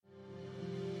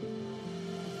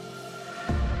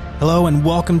Hello and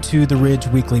welcome to the Ridge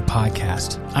Weekly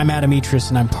Podcast. I'm Adam Etris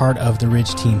and I'm part of the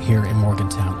Ridge team here in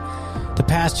Morgantown. The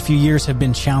past few years have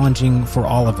been challenging for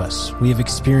all of us. We have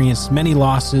experienced many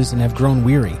losses and have grown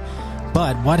weary.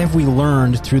 But what have we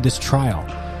learned through this trial?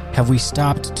 Have we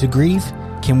stopped to grieve?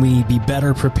 Can we be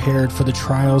better prepared for the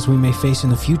trials we may face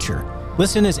in the future?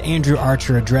 Listen as Andrew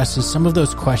Archer addresses some of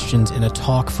those questions in a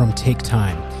talk from Take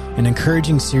Time, an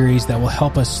encouraging series that will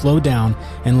help us slow down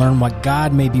and learn what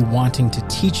God may be wanting to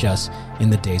teach us in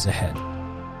the days ahead.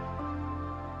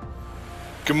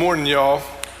 Good morning, y'all.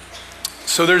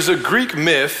 So there's a Greek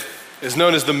myth, is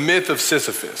known as the myth of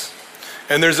Sisyphus.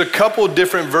 And there's a couple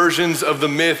different versions of the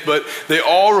myth, but they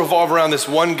all revolve around this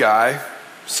one guy,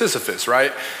 Sisyphus,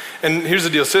 right? And here's the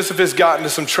deal, Sisyphus got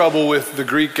into some trouble with the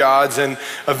Greek gods, and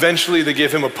eventually they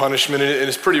give him a punishment, and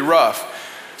it's pretty rough.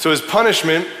 So his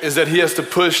punishment is that he has to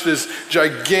push this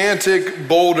gigantic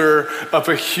boulder up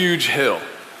a huge hill.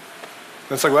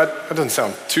 That's like, what? That doesn't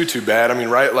sound too bad. I mean,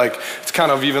 right? Like, it's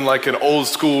kind of even like an old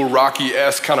school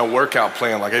Rocky-esque kind of workout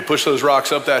plan. Like, hey, push those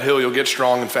rocks up that hill, you'll get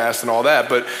strong and fast and all that.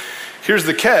 But here's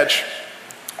the catch.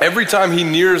 Every time he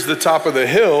nears the top of the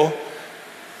hill,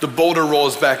 the boulder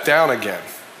rolls back down again.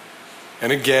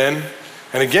 And again,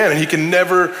 and again, and he can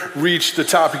never reach the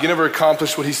top. He can never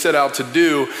accomplish what he set out to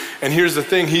do. And here's the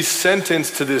thing, he's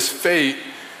sentenced to this fate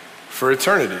for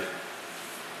eternity.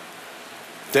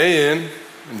 Day in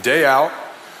and day out,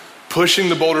 pushing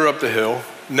the boulder up the hill,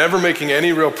 never making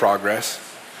any real progress,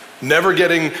 never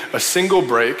getting a single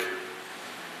break.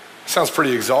 Sounds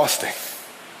pretty exhausting.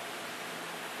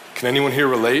 Can anyone here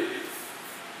relate? Do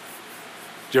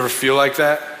you ever feel like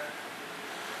that?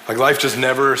 Like life just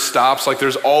never stops, like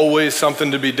there's always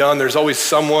something to be done. There's always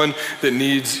someone that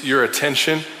needs your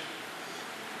attention.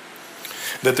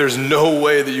 That there's no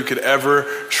way that you could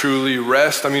ever truly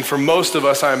rest. I mean, for most of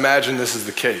us, I imagine this is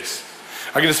the case.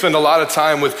 I get to spend a lot of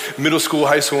time with middle school,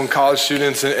 high school, and college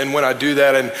students, and when I do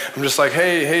that, and I'm just like,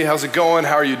 hey, how's it going?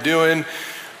 How are you doing?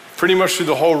 Pretty much through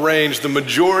the whole range, the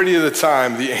majority of the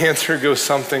time, the answer goes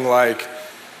something like,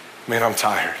 man, I'm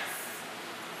tired.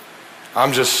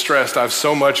 I'm just stressed. I have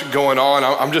so much going on.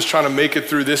 I'm just trying to make it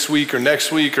through this week or next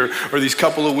week or these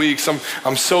couple of weeks.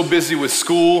 I'm so busy with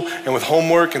school and with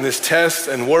homework and this test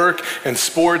and work and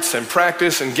sports and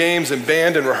practice and games and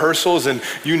band and rehearsals and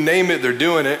you name it, they're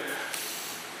doing it.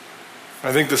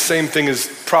 I think the same thing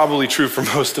is probably true for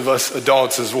most of us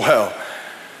adults as well.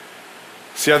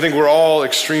 See, I think we're all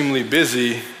extremely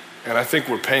busy and I think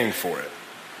we're paying for it.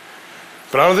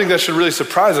 But I don't think that should really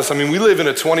surprise us. I mean, we live in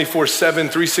a 24/7,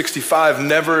 365,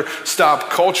 never stop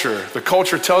culture. The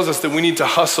culture tells us that we need to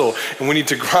hustle and we need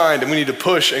to grind and we need to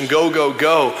push and go.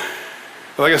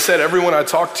 Like I said, everyone I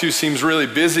talk to seems really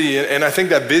busy, and I think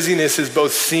that busyness is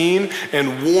both seen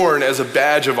and worn as a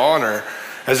badge of honor,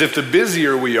 as if the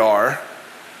busier we are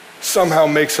somehow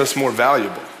makes us more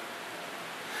valuable.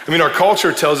 I mean, our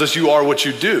culture tells us you are what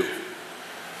you do.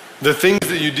 The things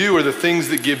that you do are the things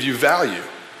that give you value.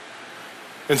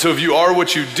 And so if you are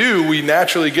what you do, we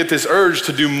naturally get this urge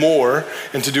to do more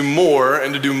and to do more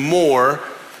and to do more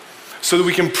so that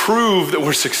we can prove that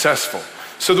we're successful,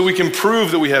 so that we can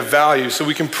prove that we have value, so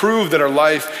we can prove that our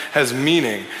life has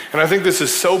meaning. And I think this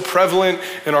is so prevalent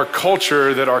in our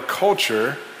culture that our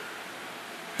culture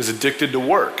is addicted to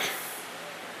work.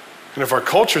 And if our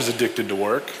culture is addicted to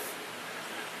work,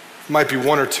 there might be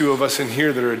one or two of us in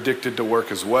here that are addicted to work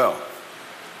as well.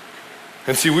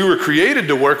 And see, we were created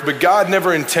to work, but God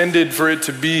never intended for it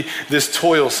to be this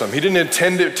toilsome. He didn't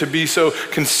intend it to be so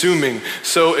consuming,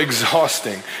 so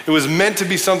exhausting. It was meant to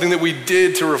be something that we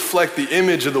did to reflect the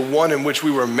image of the one in which we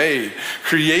were made,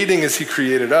 creating as he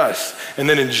created us, and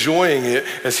then enjoying it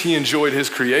as he enjoyed his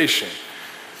creation.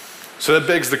 So that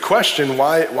begs the question,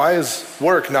 why is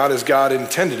work not as God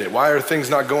intended it? Why are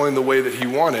things not going the way that he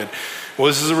wanted? Well,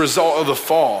 this is a result of the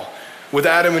fall. With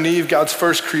Adam and Eve, God's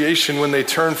first creation, when they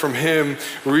turned from him,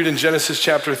 we read in Genesis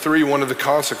chapter 3, one of the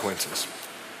consequences.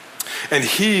 And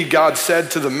God said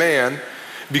to the man,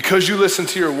 because you listened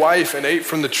to your wife and ate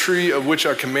from the tree of which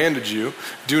I commanded you,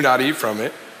 do not eat from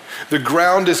it. The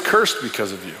ground is cursed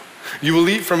because of you. You will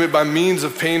eat from it by means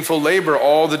of painful labor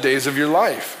all the days of your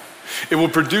life. It will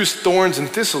produce thorns and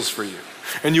thistles for you,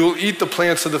 and you will eat the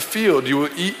plants of the field. You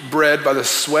will eat bread by the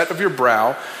sweat of your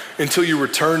brow until you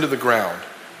return to the ground,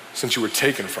 since you were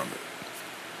taken from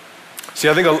it. See,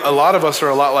 I think a lot of us are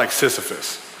a lot like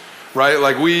Sisyphus, right?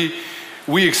 Like we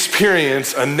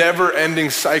experience a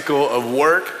never-ending cycle of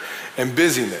work and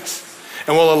busyness.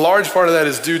 And while a large part of that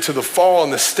is due to the fall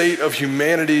and the state of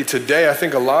humanity today, I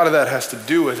think a lot of that has to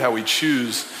do with how we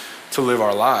choose to live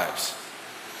our lives.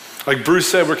 Like Bruce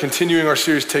said, we're continuing our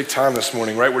series, Take Time, this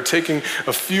morning, right? We're taking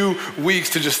a few weeks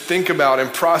to just think about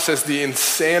and process the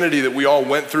insanity that we all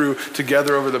went through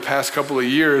together over the past couple of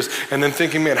years, and then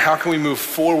thinking, man, how can we move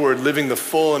forward living the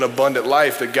full and abundant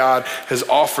life that God has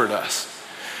offered us?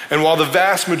 And while the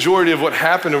vast majority of what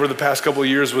happened over the past couple of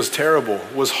years was terrible,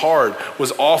 was hard,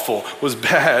 was awful, was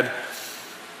bad,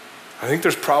 I think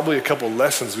there's probably a couple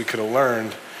lessons we could have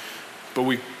learned, but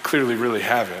we clearly really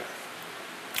haven't.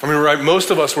 I mean, right,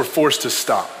 most of us were forced to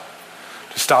stop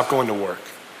going to work,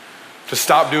 to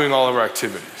stop doing all of our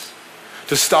activities,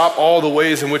 to stop all the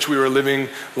ways in which we were living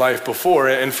life before.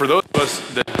 And for those of us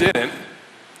that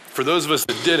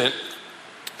didn't,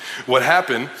 what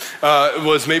happened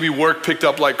was maybe work picked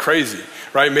up like crazy,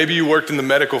 right? Maybe you worked in the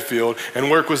medical field and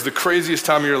work was the craziest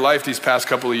time of your life these past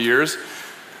couple of years.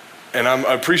 And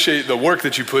I appreciate the work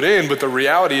that you put in, but the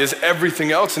reality is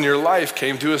everything else in your life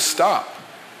came to a stop.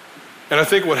 And I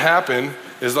think what happened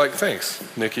is like, thanks,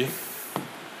 Nikki.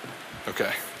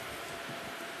 Okay.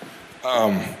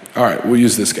 All right, we'll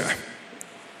use this guy.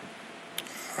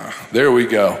 There we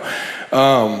go.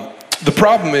 The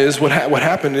problem is, what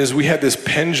happened is we had this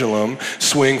pendulum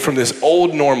swing from this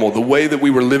old normal, the way that we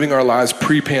were living our lives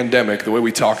pre-pandemic, the way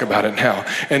we talk about it now.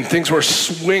 And things were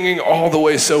swinging all the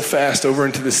way so fast over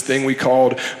into this thing we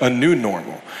called a new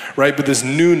normal, right? But this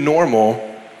new normal,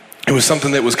 it was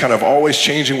something that was kind of always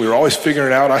changing. We were always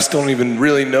figuring it out. I still don't even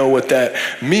really know what that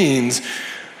means.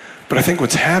 But I think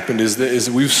what's happened is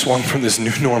we've swung from this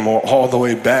new normal all the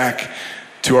way back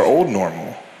to our old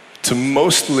normal. To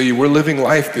mostly, we're living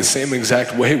life the same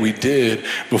exact way we did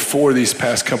before these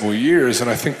past couple of years. And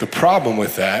I think the problem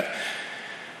with that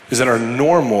is that our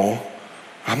normal,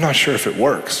 I'm not sure if it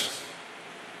works.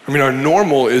 I mean, our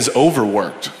normal is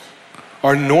overworked.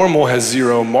 Our normal has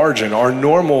zero margin. Our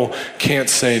normal can't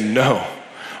say no.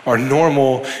 Our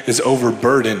normal is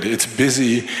overburdened. It's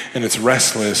busy and it's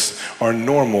restless. Our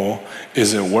normal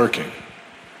isn't working.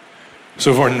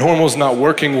 So if our normal's not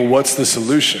working, well, what's the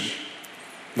solution?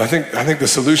 I think the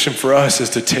solution for us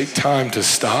is to take time to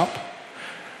stop,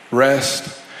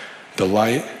 rest,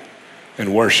 delight,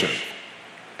 and worship.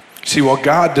 See, while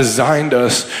God designed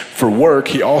us for work,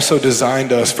 he also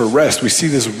designed us for rest. We see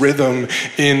this rhythm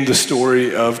in the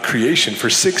story of creation.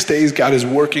 For 6 days, God is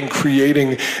working,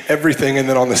 creating everything. And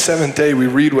then on the seventh day, we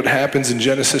read what happens in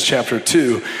Genesis chapter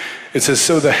 2. It says,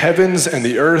 so the heavens and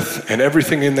the earth and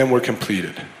everything in them were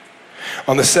completed.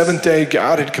 On the seventh day,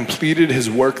 God had completed his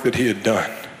work that he had done.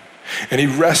 And he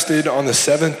rested on the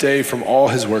seventh day from all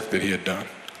his work that he had done.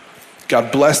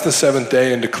 God blessed the seventh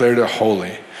day and declared it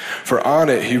holy. For on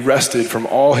it he rested from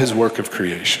all his work of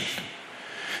creation.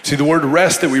 See, the word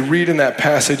rest that we read in that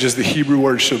passage is the Hebrew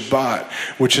word Shabbat,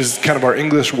 which is kind of our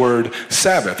English word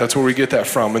Sabbath. That's where we get that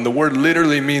from. And the word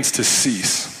literally means to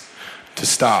cease, to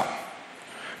stop.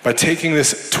 By taking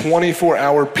this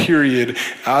 24-hour period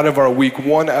out of our week,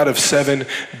 1 out of 7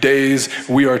 days,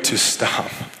 we are to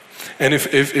stop. And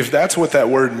if that's what that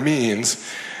word means,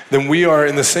 then we are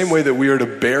in the same way that we are to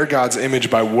bear God's image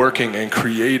by working and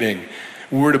creating.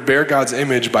 We're to bear God's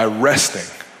image by resting,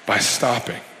 by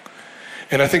stopping.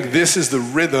 And I think this is the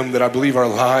rhythm that I believe our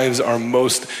lives are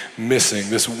most missing,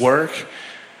 this work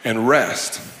and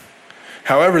rest.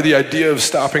 However, the idea of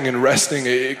stopping and resting,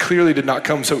 it clearly did not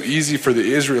come so easy for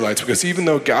the Israelites, because even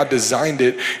though God designed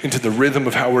it into the rhythm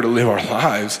of how we're to live our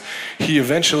lives, he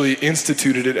eventually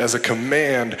instituted it as a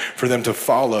command for them to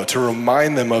follow, to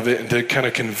remind them of it and to kind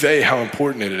of convey how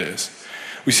important it is.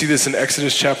 We see this in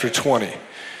Exodus chapter 20. It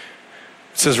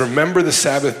says, remember the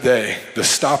Sabbath day, the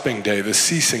stopping day, the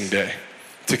ceasing day,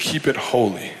 to keep it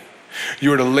holy.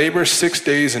 You are to labor 6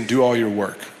 days and do all your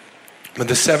work. But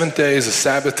the seventh day is a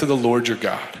Sabbath to the Lord your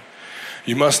God.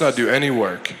 You must not do any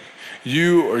work.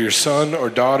 You or your son or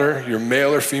daughter, your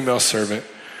male or female servant,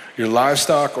 your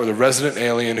livestock or the resident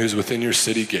alien who's within your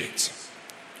city gates.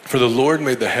 For the Lord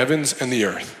made the heavens and the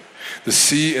earth, the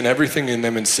sea and everything in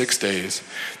them in 6 days.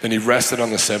 Then he rested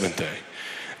on the seventh day.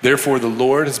 Therefore the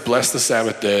Lord has blessed the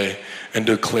Sabbath day and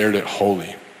declared it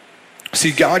holy.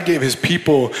 See, God gave his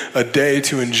people a day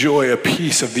to enjoy a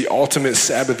piece of the ultimate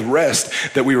Sabbath rest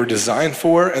that we were designed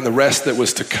for and the rest that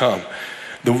was to come.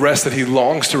 The rest that he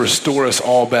longs to restore us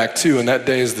all back to, and that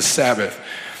day is the Sabbath.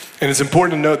 And it's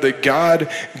important to note that God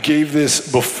gave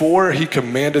this before he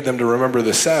commanded them to remember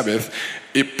the Sabbath.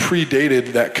 It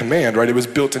predated that command, right? It was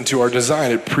built into our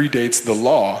design. It predates the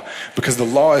law, because the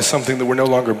law is something that we're no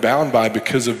longer bound by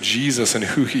because of Jesus and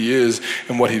who he is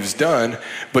and what he's done,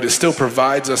 but it still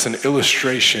provides us an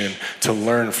illustration to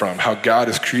learn from how God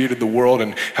has created the world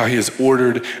and how he has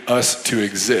ordered us to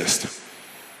exist.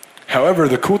 However,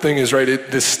 the cool thing is, right,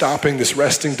 this stopping, this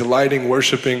resting, delighting,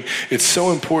 worshiping, it's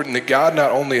so important that God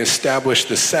not only established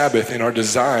the Sabbath in our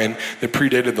design that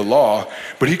predated the law,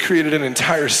 but he created an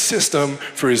entire system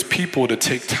for his people to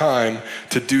take time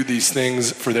to do these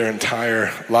things for their entire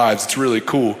lives. It's really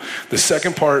cool. The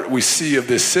second part we see of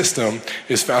this system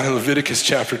is found in Leviticus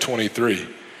chapter 23.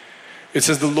 It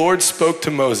says, "The Lord spoke to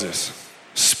Moses,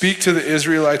 'Speak to the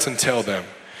Israelites and tell them,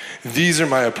 these are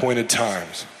my appointed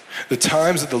times, the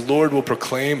times that the Lord will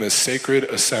proclaim as sacred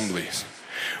assemblies.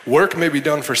 Work may be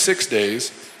done for 6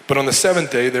 days, but on the seventh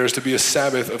day there is to be a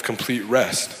Sabbath of complete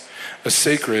rest, a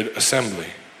sacred assembly.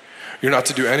 You're not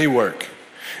to do any work.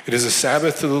 It is a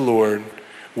Sabbath to the Lord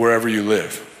wherever you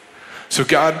live." So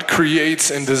God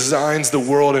creates and designs the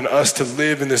world and us to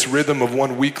live in this rhythm of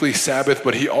one weekly Sabbath,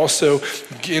 but he also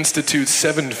institutes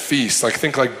 7 feasts,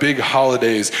 think like big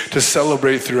holidays to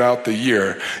celebrate throughout the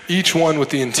year, each one with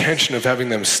the intention of having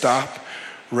them stop,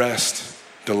 rest,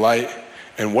 delight,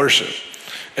 and worship.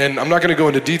 And I'm not going to go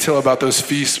into detail about those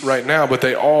feasts right now, but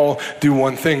they all do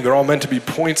one thing. They're all meant to be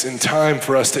points in time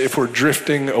for us to, if we're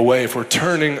drifting away, if we're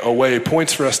turning away,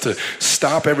 points for us to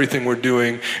stop everything we're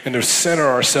doing and to center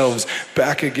ourselves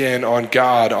back again on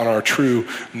God, on our true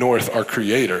north, our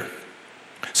Creator.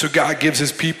 So God gives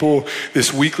his people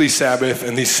this weekly Sabbath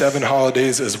and these 7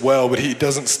 holidays as well, but he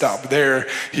doesn't stop there.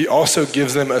 He also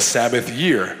gives them a Sabbath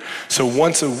year. So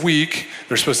once a week,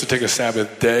 they're supposed to take a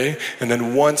Sabbath day, and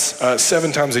then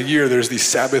 7 times a year, there's these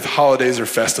Sabbath holidays or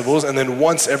festivals, and then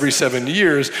once every 7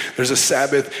 years, there's a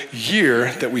Sabbath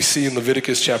year that we see in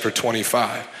Leviticus chapter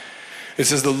 25. It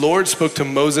says, "The Lord spoke to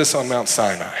Moses on Mount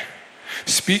Sinai.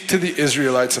 'Speak to the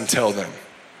Israelites and tell them,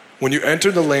 when you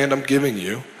enter the land I'm giving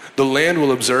you, the land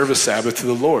will observe a Sabbath to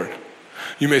the Lord.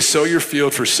 You may sow your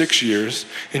field for 6 years,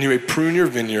 and you may prune your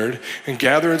vineyard and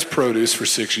gather its produce for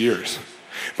 6 years.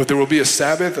 But there will be a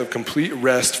Sabbath of complete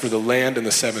rest for the land in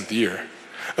the 7th year,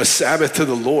 a Sabbath to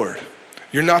the Lord.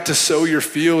 You're not to sow your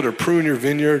field or prune your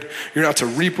vineyard. You're not to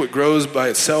reap what grows by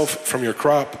itself from your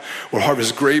crop or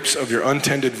harvest grapes of your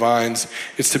untended vines.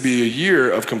 It's to be a year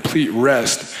of complete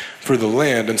rest for the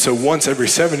land.'" And so once every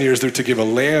 7 years, they're to give a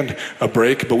land a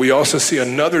break. But we also see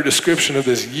another description of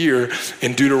this year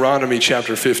in Deuteronomy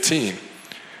chapter 15.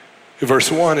 In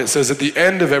verse 1, it says, "At the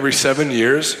end of every 7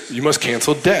 years, you must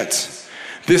cancel debts.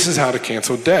 This is how to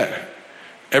cancel debt.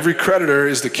 Every creditor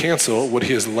is to cancel what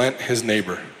he has lent his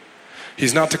neighbor.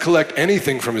 He's not to collect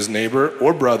anything from his neighbor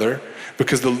or brother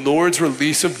because the Lord's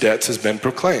release of debts has been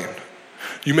proclaimed.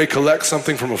 You may collect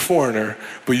something from a foreigner,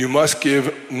 but you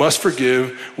must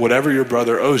forgive whatever your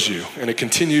brother owes you." And it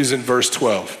continues in verse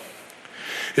 12.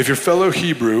 "If your fellow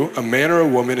Hebrew, a man or a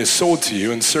woman, is sold to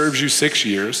you and serves you 6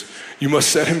 years, you must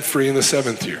set him free in the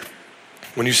 7th year.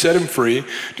 When you set him free,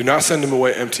 do not send him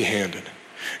away empty-handed.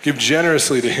 Give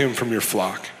generously to him from your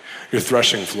flock, your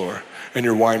threshing floor, and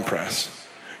your winepress.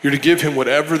 You're to give him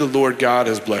whatever the Lord God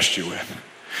has blessed you with."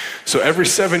 So every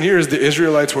 7 years, the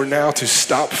Israelites were now to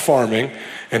stop farming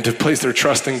and to place their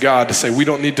trust in God, to say, we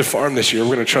don't need to farm this year.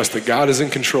 We're going to trust that God is in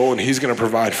control and he's going to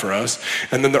provide for us.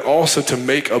 And then they're also to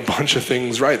make a bunch of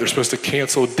things right. They're supposed to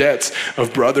cancel debts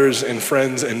of brothers and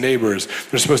friends and neighbors.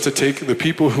 They're supposed to take the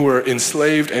people who are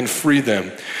enslaved and free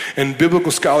them. And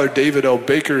biblical scholar David L.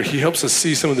 Baker, he helps us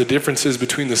see some of the differences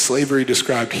between the slavery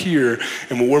described here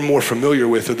and what we're more familiar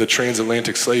with of the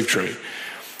transatlantic slave trade.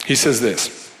 He says this: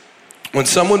 "When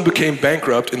someone became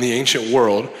bankrupt in the ancient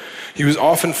world, he was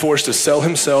often forced to sell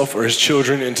himself or his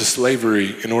children into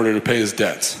slavery in order to pay his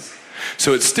debts.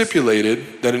 So it's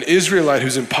stipulated that an Israelite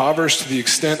who's impoverished to the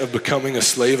extent of becoming a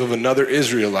slave of another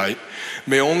Israelite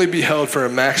may only be held for a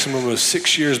maximum of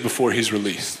 6 years before he's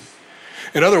released.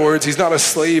 In other words, he's not a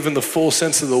slave in the full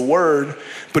sense of the word,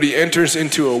 but he enters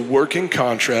into a working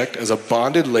contract as a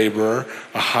bonded laborer,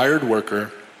 a hired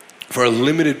worker, for a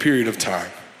limited period of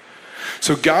time.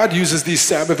 So God uses these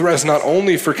Sabbath rests not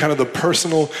only for kind of the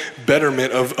personal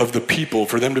betterment of the people,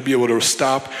 for them to be able to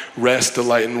stop, rest,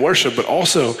 delight, and worship, but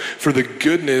also for the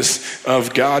goodness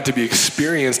of God to be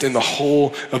experienced in the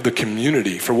whole of the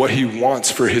community, for what he wants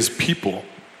for his people.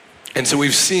 And so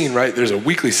we've seen, right, there's a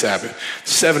weekly Sabbath,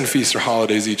 7 feasts or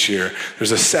holidays each year.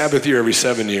 There's a Sabbath year every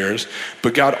 7 years,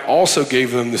 but God also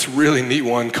gave them this really neat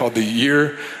one called the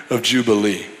Year of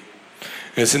Jubilee.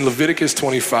 And it's in Leviticus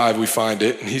 25, we find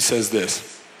it, and he says this: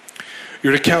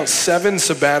 "You're to count 7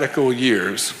 sabbatical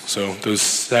years," so those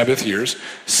Sabbath years,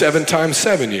 7 times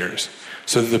 7 years.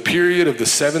 So the period of the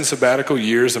 7 sabbatical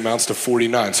years amounts to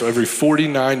 49. So every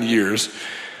 49 years,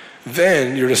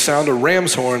 then you're to sound a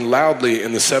ram's horn loudly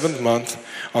in the 7th month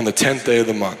on the 10th day of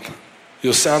the month.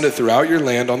 You'll sound it throughout your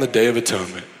land on the Day of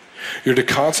Atonement. You're to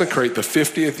consecrate the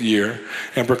 50th year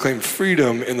and proclaim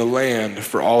freedom in the land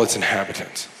for all its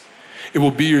inhabitants. It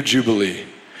will be your jubilee,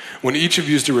 when each of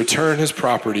you is to return his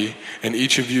property and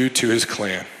each of you to his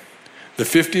clan. The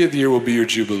 50th year will be your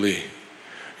jubilee.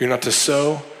 You're not to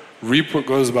sow, reap what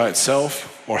grows by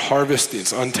itself, or harvest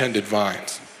its untended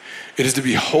vines. It is to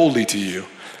be holy to you,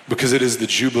 because it is the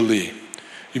jubilee.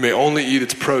 You may only eat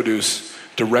its produce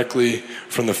directly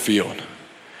from the field.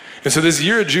 And so this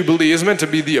year of Jubilee is meant to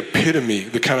be the epitome,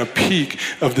 the kind of peak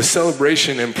of the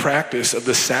celebration and practice of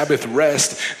the Sabbath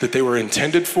rest that they were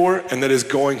intended for and that is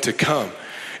going to come.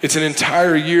 It's an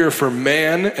entire year for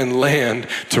man and land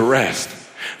to rest,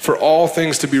 for all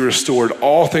things to be restored,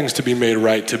 all things to be made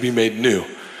right, to be made new.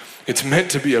 It's meant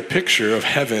to be a picture of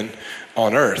heaven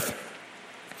on earth.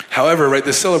 However, right,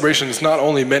 this celebration is not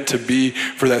only meant to be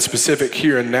for that specific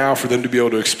here and now for them to be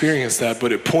able to experience that,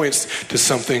 but it points to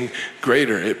something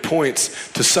greater. It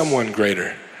points to someone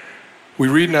greater. We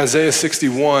read in Isaiah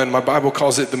 61, my Bible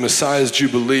calls it the Messiah's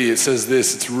Jubilee. It says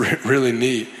this, it's really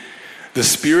neat. The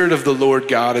Spirit of the Lord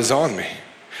God is on me,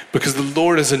 because the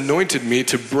Lord has anointed me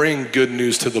to bring good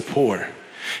news to the poor.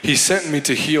 He sent me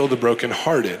to heal the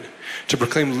brokenhearted, to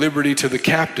proclaim liberty to the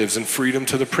captives and freedom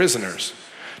to the prisoners,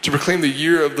 to proclaim the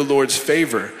year of the Lord's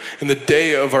favor and the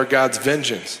day of our God's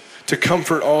vengeance, to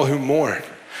comfort all who mourn,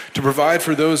 to provide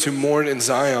for those who mourn in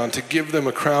Zion, to give them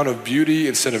a crown of beauty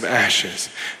instead of ashes,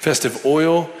 festive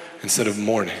oil instead of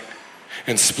mourning,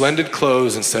 and splendid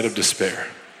clothes instead of despair.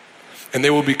 And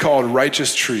they will be called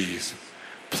righteous trees,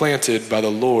 planted by the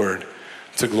Lord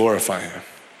to glorify him.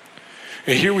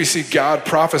 And here we see God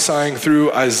prophesying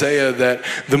through Isaiah that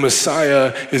the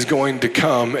Messiah is going to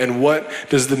come. And what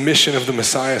does the mission of the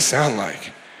Messiah sound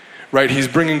like? Right? He's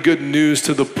bringing good news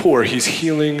to the poor. He's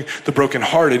healing the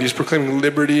brokenhearted. He's proclaiming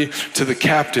liberty to the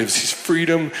captives. He's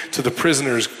freedom to the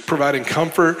prisoners, providing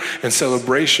comfort and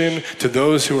celebration to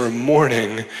those who are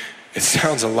mourning. It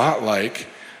sounds a lot like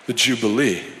the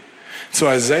Jubilee. So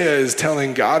Isaiah is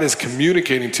telling, God is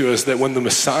communicating to us that when the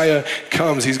Messiah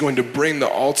comes, he's going to bring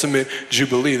the ultimate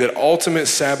Jubilee, that ultimate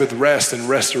Sabbath rest and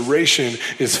restoration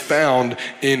is found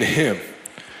in him.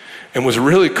 And what's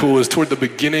really cool is toward the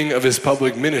beginning of his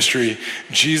public ministry,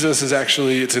 Jesus is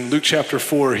actually, it's in Luke chapter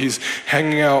 4, he's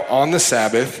hanging out on the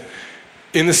Sabbath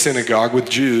in the synagogue with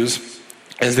Jews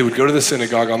as they would go to the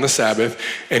synagogue on the Sabbath,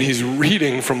 and he's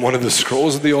reading from one of the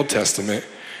scrolls of the Old Testament.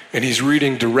 And he's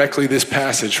reading directly this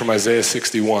passage from Isaiah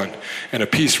 61 and a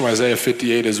piece from Isaiah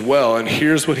 58 as well. And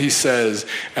here's what he says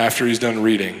after he's done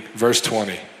reading. Verse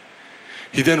 20.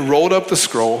 He then rolled up the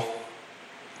scroll,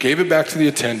 gave it back to the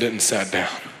attendant, and sat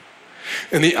down.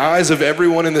 And the eyes of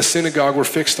everyone in the synagogue were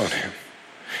fixed on him.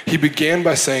 He began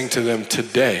by saying to them,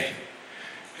 today,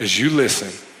 as you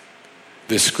listen,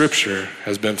 this scripture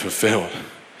has been fulfilled.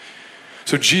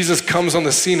 So Jesus comes on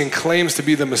the scene and claims to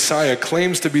be the Messiah,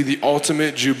 claims to be the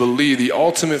ultimate Jubilee, the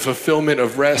ultimate fulfillment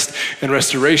of rest and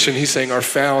restoration, he's saying, are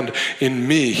found in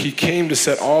me. He came to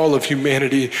set all of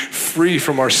humanity free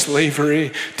from our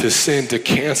slavery to sin, to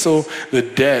cancel the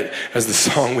debt, as the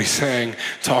song we sang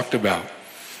talked about.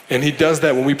 And he does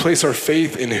that when we place our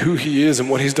faith in who he is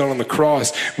and what he's done on the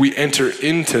cross. We enter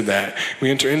into that. We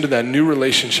enter into that new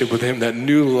relationship with him, that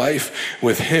new life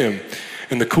with him.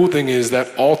 And the cool thing is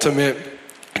that ultimate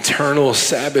eternal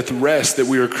Sabbath rest that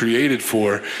we were created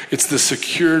for, it's the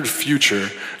secured future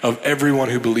of everyone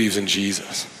who believes in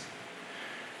Jesus.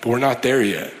 But we're not there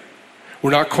yet.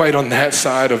 We're not quite on that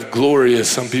side of glory, as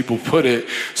some people put it.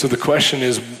 So the question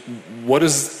is, what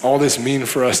does all this mean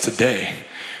for us today,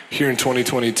 here in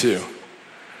 2022?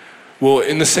 Well,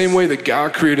 in the same way that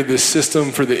God created this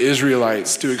system for the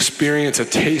Israelites to experience a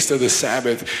taste of the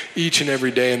Sabbath each and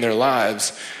every day in their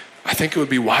lives, I think it would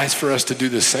be wise for us to do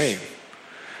the same.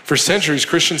 For centuries,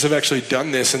 Christians have actually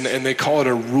done this, and they call it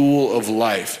a rule of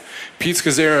life. Pete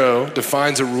Scazzero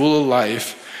defines a rule of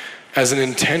life as an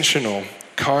intentional,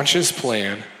 conscious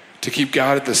plan to keep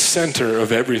God at the center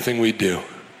of everything we do.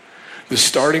 The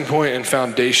starting point and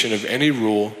foundation of any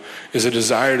rule is a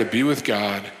desire to be with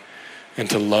God and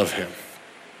to love him.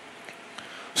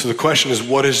 So the question is,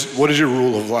 what is your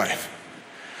rule of life?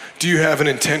 Do you have an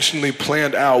intentionally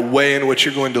planned out way in which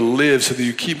you're going to live so that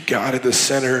you keep God at the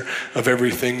center of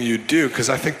everything you do? Because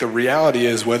I think the reality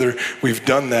is, whether we've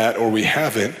done that or we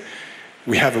haven't,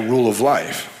 we have a rule of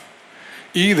life.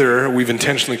 Either we've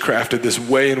intentionally crafted this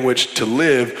way in which to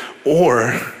live,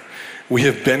 or we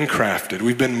have been crafted,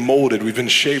 we've been molded, we've been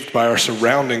shaped by our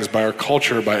surroundings, by our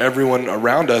culture, by everyone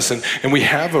around us, and we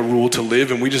have a rule to live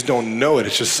and we just don't know it.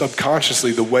 It's just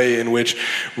subconsciously the way in which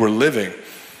we're living.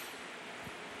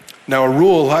 Now, a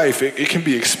rule of life, it can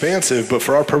be expansive, but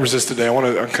for our purposes today,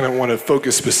 I kind of want to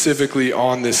focus specifically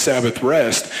on this Sabbath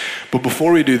rest. But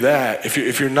before we do that,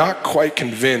 if you're not quite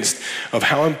convinced of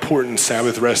how important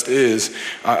Sabbath rest is,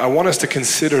 I want us to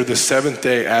consider the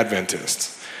Seventh-day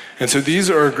Adventists. And so these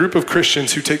are a group of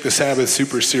Christians who take the Sabbath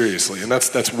super seriously, and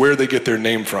that's where they get their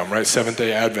name from, right?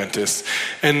 Seventh-day Adventists.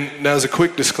 And now, as a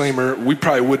quick disclaimer, we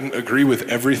probably wouldn't agree with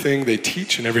everything they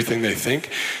teach and everything they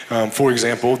think. For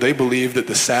example, they believe that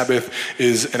the Sabbath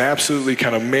is an absolutely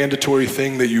kind of mandatory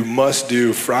thing that you must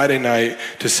do Friday night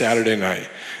to Saturday night.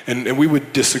 And we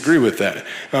would disagree with that.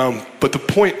 But the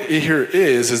point here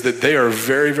is that they are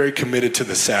very, very committed to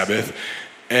the Sabbath,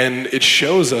 and it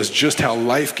shows us just how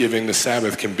life-giving the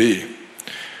Sabbath can be.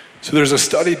 So there's a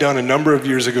study done a number of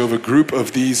years ago of a group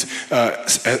of these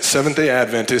Seventh-day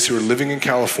Adventists who are living in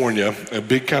California, a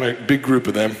big group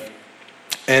of them.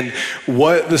 And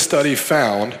what the study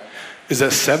found is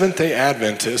that Seventh-day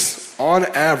Adventists, on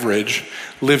average,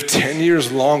 live 10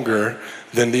 years longer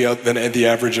than the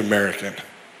average American.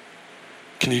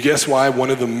 Can you guess why? One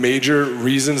of the major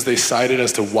reasons they cited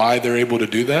as to why they're able to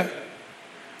do that?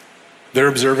 Their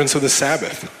observance of the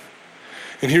Sabbath.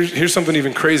 And here's something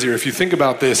even crazier. If you think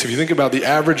about this, if you think about the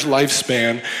average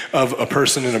lifespan of a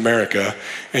person in America,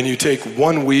 and you take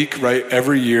 1 week, right,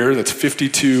 every year, that's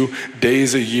 52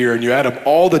 days a year, and you add up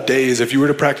all the days, if you were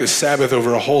to practice Sabbath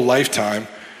over a whole lifetime,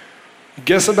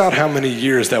 guess about how many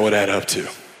years that would add up to?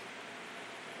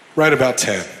 Right about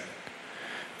 10.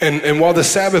 And while the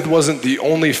Sabbath wasn't the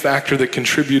only factor that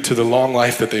contributed to the long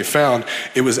life that they found,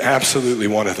 it was absolutely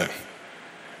one of them.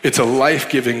 It's a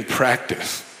life-giving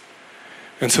practice.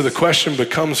 And so the question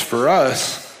becomes for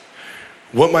us,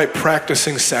 what might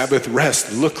practicing Sabbath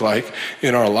rest look like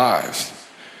in our lives?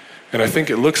 And I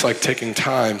think it looks like taking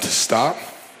time to stop,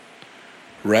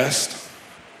 rest,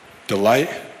 delight,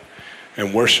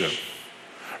 and worship.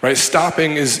 Right?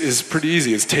 Stopping is pretty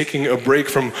easy. It's taking a break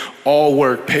from all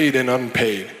work, paid and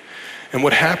unpaid. And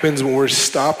what happens when we're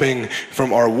stopping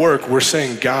from our work, we're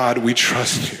saying, God, we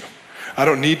trust you. I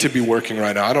don't need to be working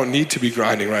right now. I don't need to be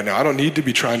grinding right now. I don't need to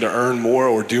be trying to earn more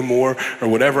or do more or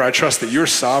whatever. I trust that you're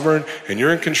sovereign and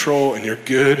you're in control and you're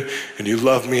good and you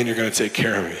love me and you're going to take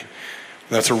care of me. And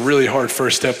that's a really hard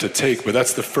first step to take, but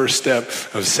that's the first step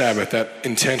of Sabbath, that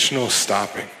intentional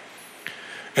stopping.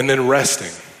 And then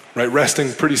resting, right?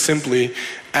 Resting, pretty simply,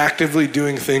 actively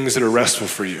doing things that are restful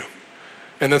for you.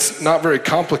 And that's not very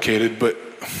complicated, but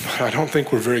I don't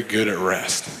think we're very good at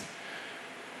rest.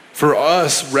 For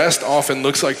us, rest often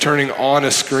looks like turning on a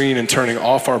screen and turning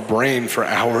off our brain for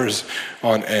hours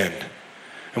on end.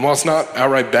 And while it's not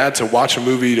outright bad to watch a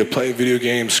movie, to play video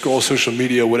games, scroll social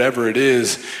media, whatever it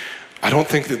is, I don't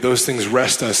think that those things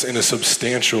rest us in a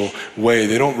substantial way.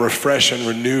 They don't refresh and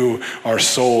renew our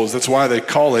souls. That's why they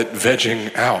call it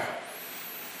vegging out.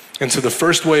 And so the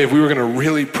first way, if we were going to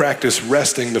really practice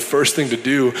resting, the first thing to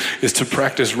do is to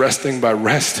practice resting by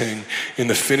resting in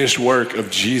the finished work of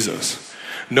Jesus.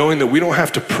 Knowing that we don't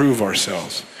have to prove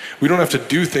ourselves. We don't have to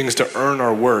do things to earn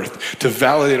our worth, to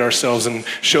validate ourselves and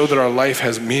show that our life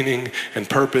has meaning and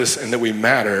purpose and that we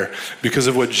matter because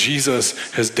of what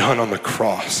Jesus has done on the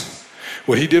cross.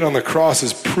 What he did on the cross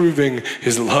is proving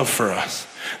his love for us.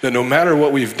 That no matter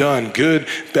what we've done, good,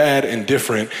 bad, and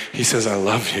different, he says, I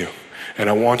love you and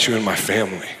I want you in my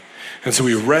family. And so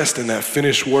we rest in that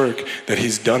finished work that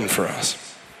he's done for us.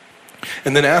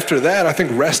 And then after that, I think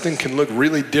resting can look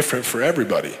really different for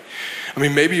everybody. I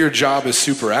mean, maybe your job is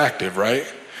super active, right?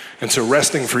 And so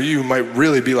resting for you might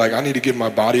really be like, I need to give my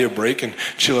body a break and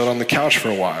chill out on the couch for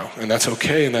a while. And that's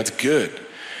okay and that's good.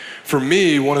 For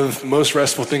me, one of the most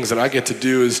restful things that I get to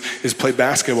do is play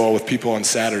basketball with people on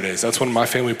Saturdays. That's when my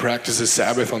family practices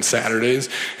Sabbath on Saturdays.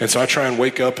 And so I try and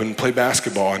wake up and play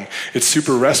basketball. And it's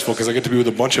super restful because I get to be with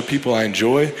a bunch of people I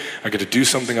enjoy. I get to do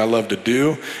something I love to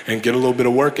do and get a little bit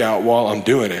of workout while I'm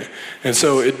doing it. And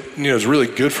so it's really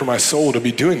good for my soul to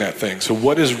be doing that thing. So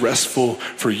what is restful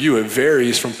for you? It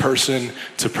varies from person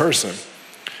to person.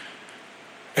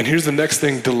 And here's the next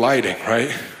thing, delighting,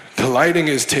 right? Delighting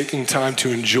is taking time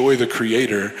to enjoy the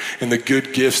Creator and the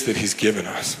good gifts that he's given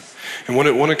us. And one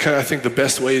of I think the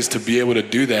best ways to be able to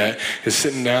do that is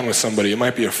sitting down with somebody. It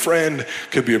might be a friend,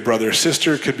 could be a brother or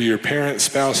sister, could be your parent,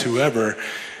 spouse, whoever,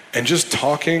 and just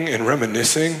talking and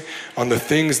reminiscing on the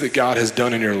things that God has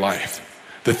done in your life,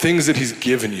 the things that he's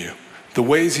given you, the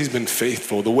ways he's been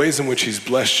faithful, the ways in which he's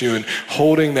blessed you, and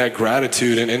holding that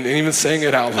gratitude and even saying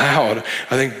it out loud.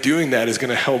 I think doing that is going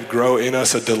to help grow in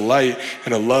us a delight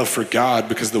and a love for God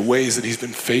because of the ways that he's been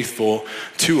faithful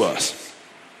to us.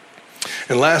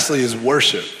 And lastly is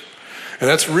worship. And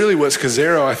that's really what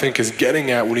Scazzero, I think, is getting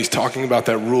at when he's talking about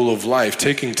that rule of life,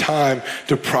 taking time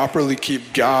to properly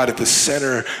keep God at the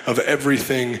center of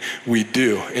everything we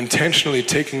do, intentionally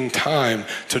taking time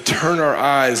to turn our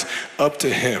eyes up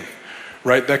to him.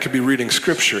 Right? That could be reading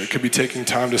scripture. It could be taking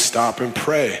time to stop and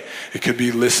pray. It could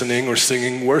be listening or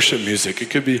singing worship music. It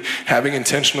could be having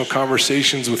intentional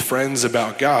conversations with friends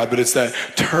about God, but it's that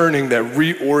turning, that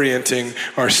reorienting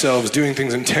ourselves, doing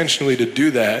things intentionally to do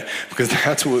that, because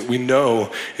that's what we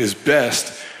know is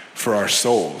best for our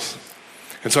souls.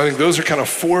 And so I think those are kind of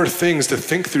 4 things to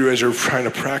think through as you're trying to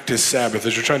practice Sabbath,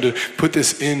 as you're trying to put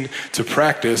this into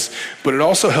practice, but it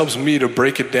also helps me to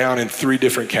break it down in 3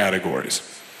 different categories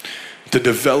to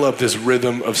develop this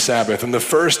rhythm of Sabbath. And the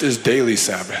first is daily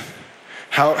Sabbath.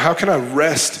 How can I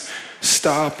rest,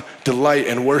 stop, delight,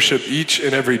 and worship each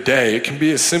and every day? It can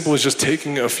be as simple as just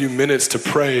taking a few minutes to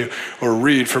pray or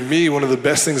read. For me, one of the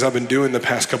best things I've been doing the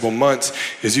past couple months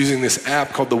is using this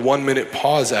app called the 1 Minute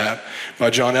Pause app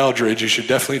by John Eldredge. You should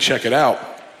definitely check it out.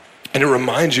 And it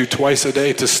reminds you twice a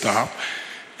day to stop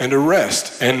and to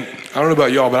rest. And I don't know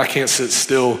about y'all, but I can't sit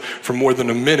still for more than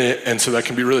a minute, and so that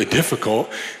can be really difficult.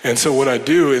 And so what I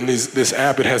do in this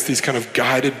app, it has these kind of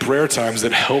guided prayer times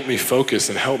that help me focus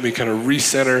and help me kind of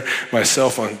recenter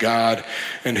myself on God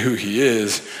and who he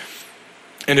is.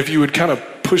 And if you would kind of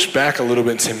push back a little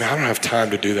bit and say, man, I don't have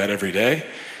time to do that every day,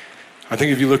 I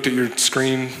think if you looked at your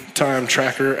screen time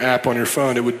tracker app on your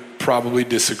phone, it would probably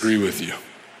disagree with you.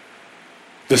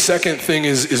 The second thing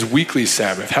is weekly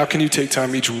Sabbath. How can you take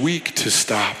time each week to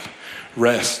stop,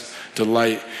 rest,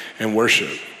 delight, and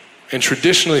worship? And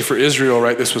traditionally for Israel,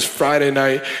 right, this was Friday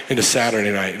night into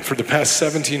Saturday night. And for the past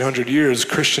 1,700 years,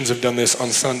 Christians have done this on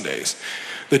Sundays.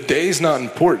 The day's not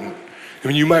important. I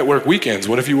mean, you might work weekends.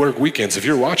 What if you work weekends? If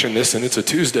you're watching this and it's a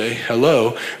Tuesday,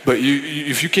 hello, but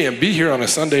if you can't be here on a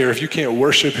Sunday, or if you can't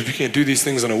worship, if you can't do these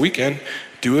things on a weekend,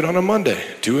 do it on a Monday,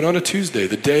 do it on a Tuesday.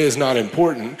 The day is not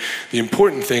important. The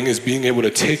important thing is being able to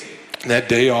take that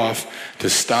day off to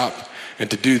stop and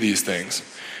to do these things.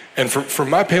 And for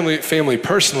my family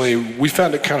personally, we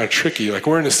found it kind of tricky. Like,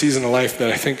 we're in a season of life that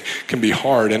I think can be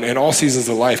hard. And all seasons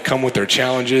of life come with their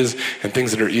challenges and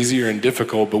things that are easier and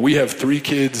difficult. But we have 3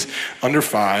 kids under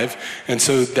 5. And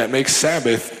so that makes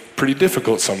Sabbath pretty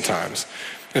difficult sometimes.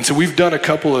 And so we've done a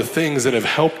couple of things that have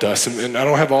helped us. And I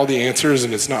don't have all the answers,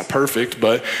 and it's not perfect,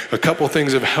 but a couple of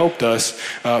things have helped us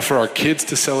for our kids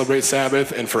to celebrate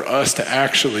Sabbath and for us to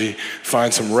actually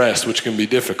find some rest, which can be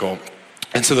difficult.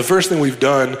 And so the first thing we've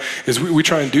done is we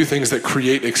try and do things that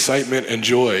create excitement and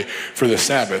joy for the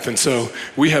Sabbath. And so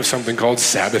we have something called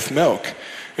Sabbath milk.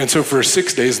 And so for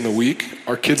 6 days in the week,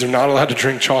 our kids are not allowed to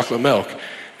drink chocolate milk.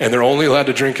 And they're only allowed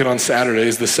to drink it on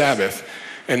Saturdays, the Sabbath.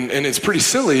 And it's pretty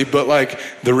silly, but like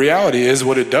the reality is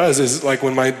what it does is, like,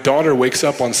 when my daughter wakes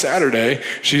up on Saturday,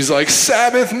 she's like,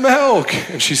 Sabbath milk!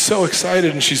 And she's so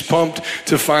excited and she's pumped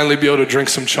to finally be able to drink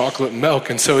some chocolate milk.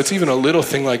 And so it's even a little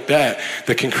thing like that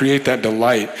that can create that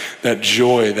delight, that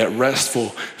joy, that restful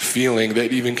feeling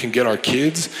that even can get our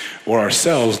kids or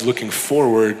ourselves looking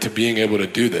forward to being able to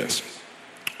do this.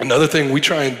 Another thing, we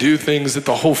try and do things that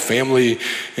the whole family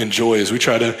enjoys. We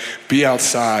try to be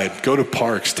outside, go to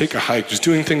parks, take a hike, just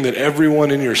doing things that everyone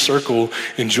in your circle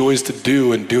enjoys to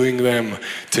do and doing them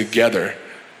together.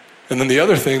 And then the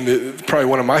other thing, that probably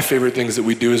one of my favorite things that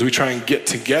we do, is we try and get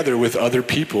together with other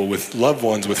people, with loved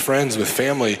ones, with friends, with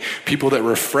family, people that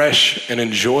refresh and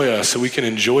enjoy us so we can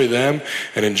enjoy them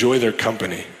and enjoy their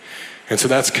company. And so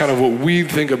that's kind of what we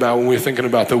think about when we're thinking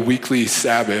about the weekly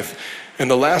Sabbath. And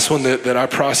the last one that I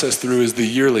process through is the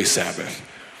yearly Sabbath,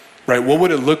 right? What would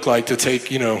it look like to take,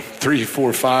 3,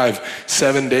 4, 5,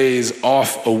 7 days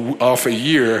off a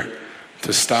year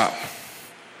to stop,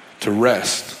 to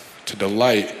rest, to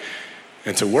delight,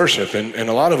 and to worship? And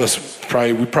a lot of us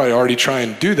we probably already try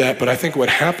and do that, but I think what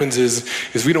happens is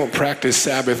we don't practice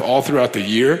Sabbath all throughout the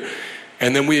year,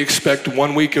 and then we expect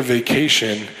 1 week of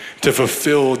vacation to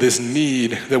fulfill this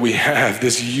need that we have,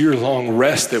 this year-long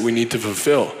rest that we need to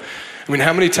fulfill. I mean,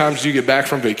 how many times do you get back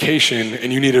from vacation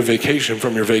and you need a vacation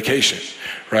from your vacation,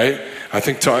 right? I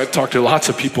think I talk to lots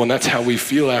of people, and that's how we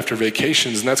feel after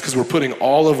vacations, and that's because we're putting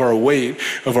all of our weight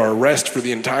of our rest for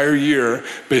the entire year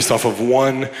based off of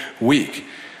 1 week.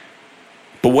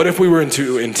 But what if we were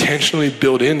to intentionally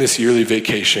build in this yearly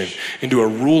vacation into a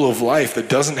rule of life that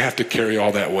doesn't have to carry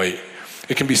all that weight?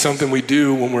 It can be something we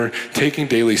do when we're taking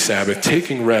daily Sabbath,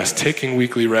 taking rest, taking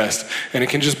weekly rest, and it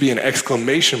can just be an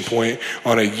exclamation point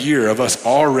on a year of us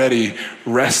already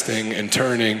resting and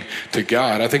turning to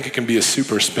God. I think it can be a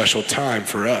super special time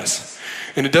for us.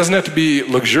 And it doesn't have to be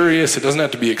luxurious. It doesn't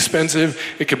have to be expensive.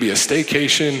 It could be a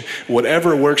staycation,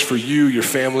 whatever works for you, your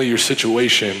family, your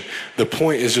situation. The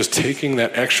point is just taking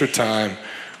that extra time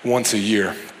once a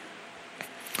year.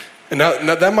 And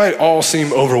now that might all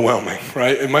seem overwhelming,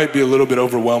 right? It might be a little bit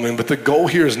overwhelming, but the goal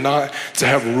here is not to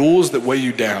have rules that weigh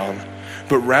you down,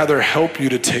 but rather help you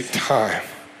to take time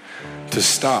to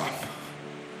stop,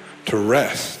 to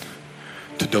rest,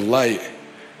 to delight,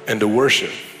 and to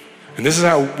worship. And this is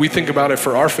how we think about it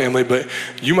for our family, but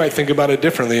you might think about it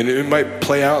differently, and it might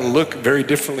play out and look very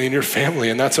differently in your family,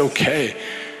 and that's okay.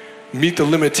 Meet the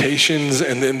limitations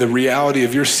and then the reality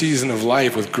of your season of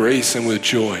life with grace and with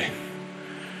joy.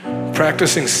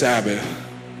 Practicing Sabbath,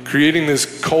 creating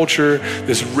this culture,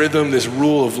 this rhythm, this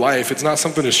rule of life, it's not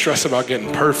something to stress about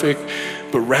getting perfect,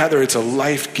 but rather it's a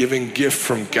life-giving gift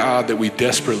from God that we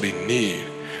desperately need.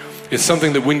 It's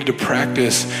something that we need to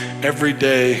practice every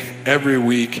day, every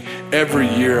week, every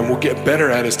year, and we'll get better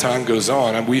at as time goes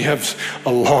on. And we have a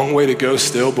long way to go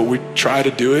still, but we try to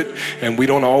do it, and we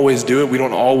don't always do it. We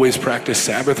don't always practice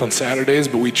Sabbath on Saturdays,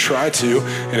 but we try to,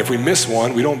 and if we miss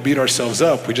one, we don't beat ourselves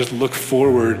up. We just look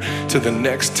forward to the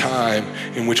next time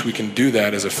in which we can do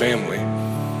that as a family.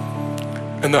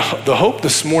 And the hope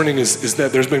this morning is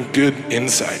that there's been good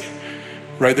insight.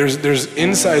 Right, there's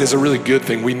insight is a really good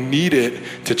thing. We need it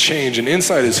to change, and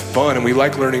insight is fun, and we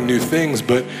like learning new things,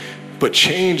 but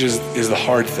change is the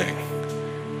hard thing.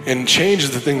 And change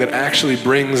is the thing that actually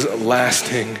brings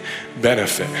lasting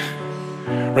benefit.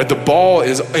 Right, the ball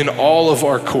is in all of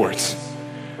our courts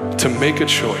to make a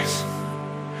choice.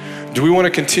 Do we want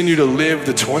to continue to live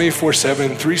the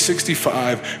 24/7,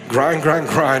 365,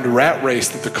 grind rat race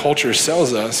that the culture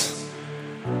sells us?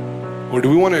 Or do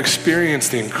we want to experience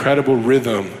the incredible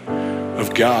rhythm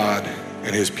of God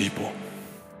and his people?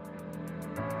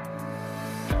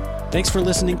 Thanks for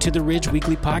listening to the Ridge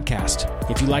Weekly Podcast.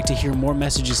 If you'd like to hear more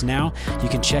messages now, you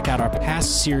can check out our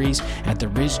past series at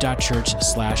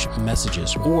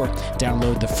theridge.church/messages or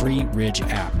download the free Ridge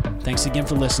app. Thanks again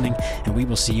for listening, and we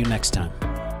will see you next time.